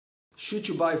Should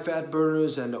you buy fat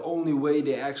burners and the only way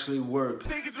they actually work?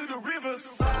 Take it to the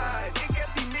riverside. Ik heb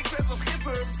die niks met ons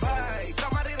voorbij.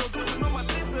 Camarero doet nog maar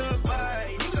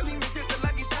tussenbij. Je kan niet meer zitten,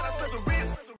 laat gitaar met een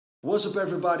riff. What's up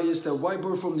everybody, it's the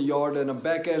Whiteboy from the yard and I'm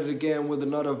back at it again with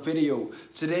another video.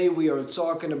 Today we are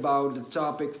talking about the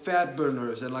topic fat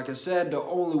burners, and like I said, the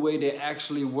only way they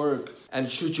actually work. And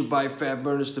should you buy fat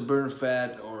burners to burn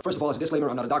fat? Or first of all, as a disclaimer,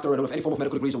 I'm not a doctor, I don't have any form of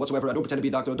medical degrees or whatsoever, I don't pretend to be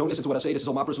a doctor, don't listen to what I say, this is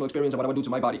all my personal experience and what I would do to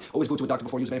my body. Always go to a doctor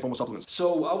before using any form of supplements.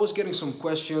 So I was getting some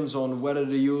questions on whether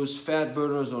to use fat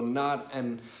burners or not,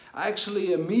 and I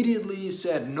actually immediately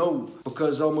said no,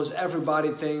 because almost everybody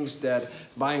thinks that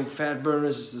buying fat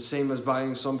burners is the same as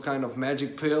buying some kind of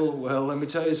magic pill. Well, let me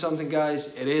tell you something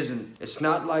guys, it isn't. It's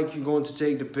not like you're going to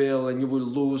take the pill and you will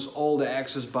lose all the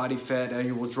excess body fat and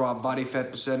you will drop body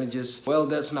fat percentages. Well,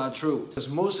 that's not true, because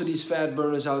most of these fat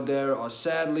burners out there are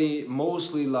sadly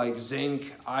mostly like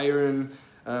zinc, iron,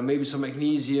 maybe some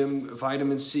magnesium,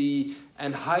 vitamin C,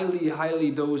 and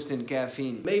highly dosed in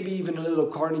caffeine. Maybe even a little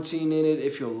carnitine in it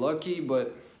if you're lucky,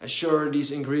 but sure, these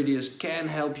ingredients can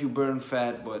help you burn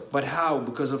fat, but how?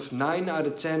 Because of 9 out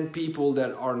of 10 people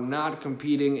that are not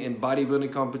competing in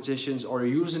bodybuilding competitions are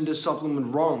using this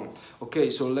supplement wrong. Okay,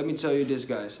 so let me tell you this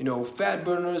guys. You know, fat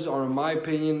burners are in my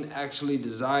opinion actually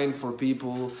designed for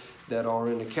people that are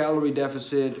in a calorie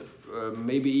deficit,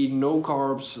 maybe eat no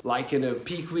carbs, like in a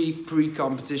peak week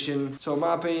pre-competition. So in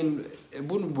my opinion, it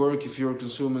wouldn't work if you're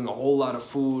consuming a whole lot of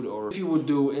food, or if you would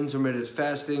do intermittent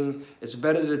fasting. It's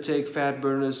better to take fat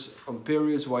burners on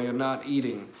periods while you're not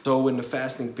eating, so in the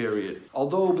fasting period.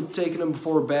 Although taking them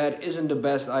before bed isn't the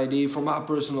best idea, from my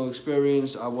personal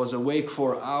experience, I was awake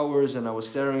for hours and I was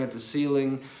staring at the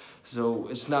ceiling, so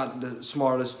it's not the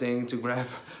smartest thing to grab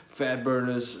fat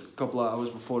burners a couple of hours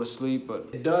before the sleep. But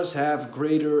it does have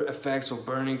greater effects of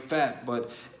burning fat,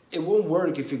 but it won't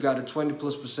work if you got a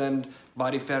 20+%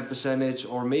 body fat percentage,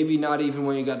 or maybe not even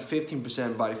when you got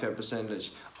 15% body fat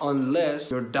percentage,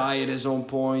 unless your diet is on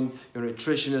point, your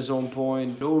nutrition is on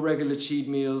point, no regular cheat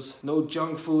meals, no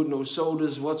junk food, no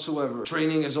sodas whatsoever,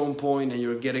 training is on point, and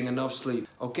you're getting enough sleep.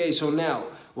 Okay, so now,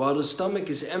 while the stomach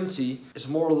is empty, it's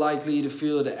more likely to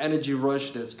feel the energy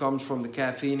rush that comes from the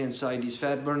caffeine inside these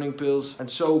fat burning pills, and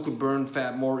so could burn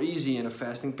fat more easy in a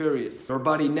fasting period. Your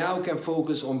body now can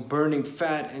focus on burning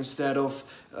fat instead of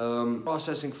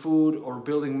processing food or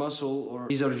building muscle, or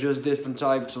these are just different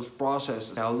types of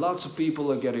processes. Now lots of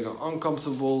people are getting an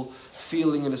uncomfortable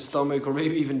feeling in the stomach, or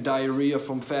maybe even diarrhea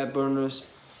from fat burners.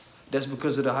 That's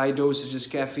because of the high dosages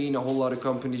of caffeine a whole lot of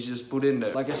companies just put in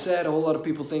there. Like I said, a whole lot of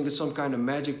people think it's some kind of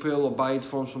magic pill or buy it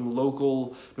from some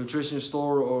local nutrition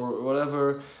store or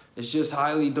whatever. It's just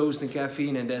highly dosed in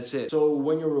caffeine and that's it. So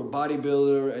when you're a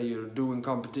bodybuilder and you're doing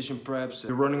competition preps,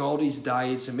 you're running all these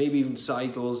diets and maybe even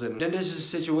cycles, and then this is a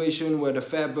situation where the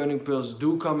fat burning pills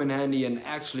do come in handy and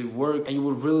actually work, and you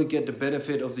will really get the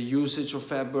benefit of the usage of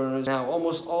fat burners. Now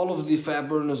almost all of the fat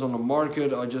burners on the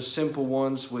market are just simple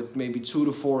ones with maybe 2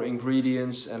 to 4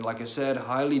 ingredients, and like I said,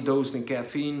 highly dosed in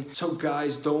caffeine. So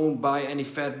guys, don't buy any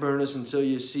fat burners until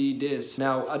you see this.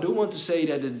 Now I do want to say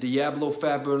that the Diablo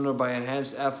fat burner by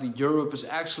Enhanced Athlete Europe is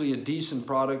actually a decent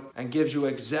product and gives you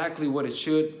exactly what it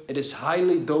should. It is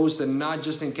highly dosed and not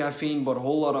just in caffeine, but a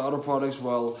whole lot of other products,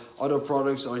 while other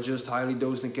products are just highly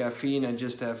dosed in caffeine and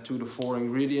just have 2 to 4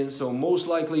 ingredients. So most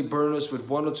likely burners with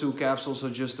 1 or 2 capsules are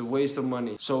just a waste of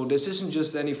money. So this isn't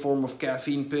just any form of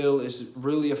caffeine pill, it's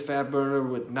really a fat burner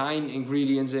with 9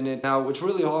 ingredients in it. Now it's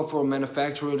really hard for a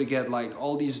manufacturer to get like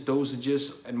all these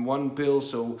dosages in one pill,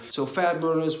 so fat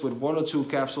burners with 1 or 2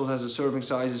 capsules as a serving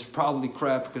size is probably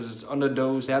crap, because it's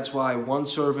underdosed. That's why 1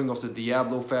 serving of the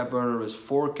Diablo fat burner is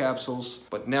 4 capsules.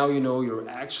 But now you know you're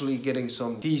actually getting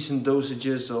some decent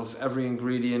dosages of every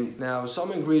ingredient. Now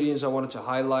some ingredients I wanted to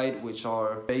highlight, which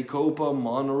are bacopa,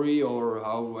 monnery, or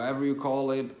however you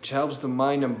call it, which helps the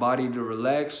mind and body to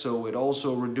relax. So it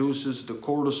also reduces the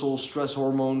cortisol stress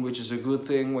hormone, which is a good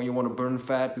thing when you want to burn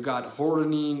fat. You got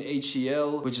Yohimbine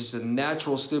Hcl, which is a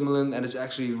natural stimulant and it's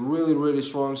actually really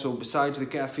strong. So besides the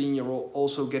caffeine, you're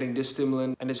also getting this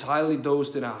stimulant, and it's highly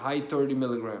dosed in a high 30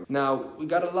 milligrams. Now we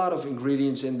got a lot of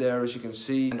ingredients in there, as you can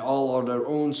see, and all are their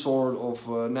own sort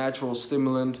of natural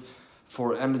stimulant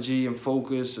for energy and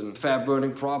focus and fat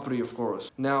burning property, of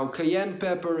course. Now cayenne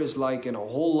pepper is like in a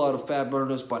whole lot of fat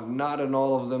burners, but not in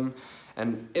all of them.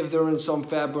 And if they're in some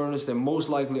fat burners, they're most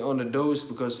likely underdosed,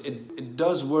 because it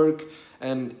does work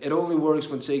and it only works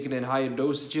when taken in higher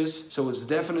dosages. So it's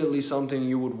definitely something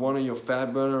you would want in your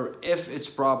fat burner if it's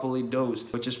properly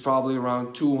dosed, which is probably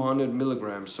around 200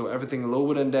 milligrams. So everything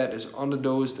lower than that is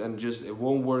underdosed and just it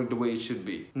won't work the way it should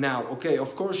be. Now, okay,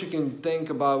 of course you can think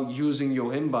about using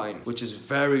Yohimbine, which is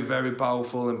very, very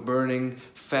powerful in burning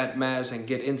fat mass and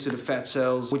get into the fat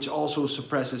cells, which also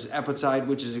suppresses appetite,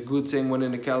 which is a good thing when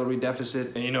in a calorie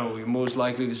deficit. And you know, you're most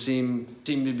likely to seem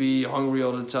to be hungry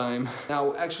all the time.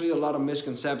 Now, actually a lot of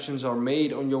misconceptions are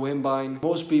made on Yohimbine.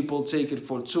 Most people take it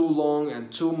for too long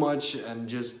and too much and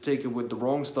just take it with the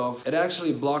wrong stuff. It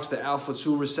actually blocks the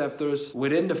alpha-2 receptors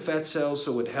within the fat cells,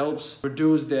 so it helps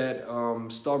reduce that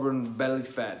stubborn belly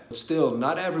fat. But still,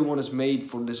 not everyone is made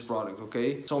for this product,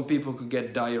 okay? Some people could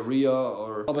get diarrhea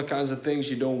or other kinds of things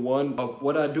you don't want. But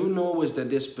what I do know is that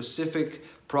this specific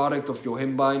product of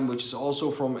Yohimbine, which is also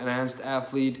from Enhanced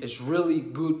Athlete, is really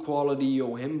good quality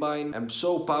Yohimbine and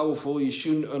so powerful you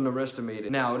shouldn't underestimate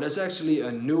it. Now, there's actually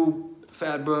a new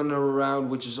fat burner around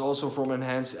which is also from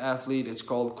Enhanced Athlete. It's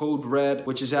called Code Red,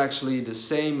 which is actually the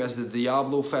same as the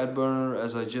Diablo fat burner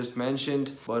as I just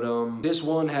mentioned, but this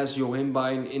one has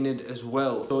Yohimbine in it as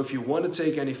well. So if you want to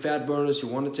take any fat burners, you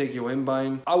want to take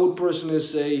Yohimbine, I would personally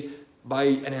say buy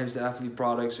Enhanced Athlete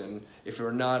products, and if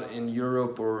you're not in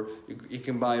Europe, or you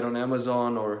can buy it on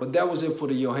Amazon. But that was it for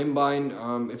the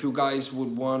Yohimbine. If you guys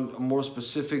would want a more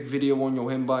specific video on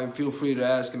Yohimbine, feel free to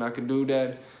ask and I can do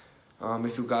that.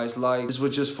 If you guys like. This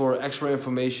was just for extra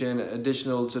information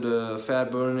additional to the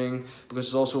fat burning, because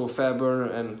it's also a fat burner,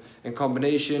 and in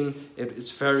combination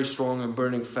it's very strong in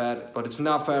burning fat, but it's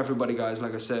not for everybody, guys.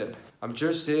 Like I said, I'm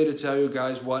just here to tell you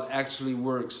guys what actually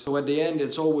works. So at the end,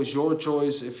 it's always your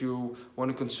choice if you want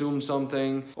to consume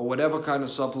something or whatever kind of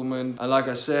supplement. And like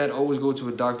I said, always go to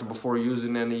a doctor before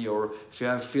using any, or if you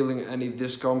have feeling any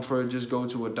discomfort, just go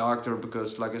to a doctor,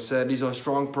 because like I said, these are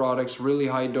strong products, really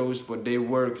high dose, but they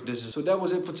work. So that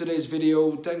was it for today's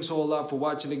video. Thanks a whole lot for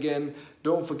watching again.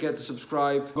 Don't forget to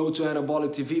subscribe. Go to Anabolic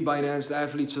TV by Enhanced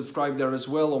Athlete. Subscribe there as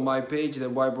well on my page,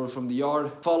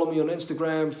 ThatwhiteboyFromtheyard. Follow me on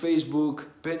Instagram, Facebook,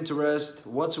 Pinterest,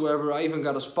 whatsoever. I even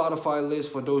got a Spotify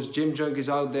list for those gym junkies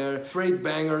out there. Straight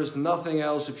bangers, nothing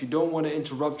else. If you don't want to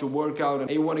interrupt your workout and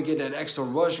you want to get that extra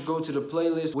rush, go to the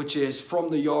playlist, which is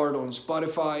From the Yard on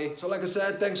Spotify. So like I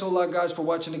said, thanks a lot, guys, for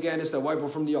watching again. It's That White Boy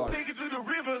from the Yard. Take it to the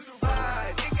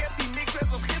riverside. Ik heb die mix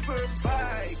met ons schipper.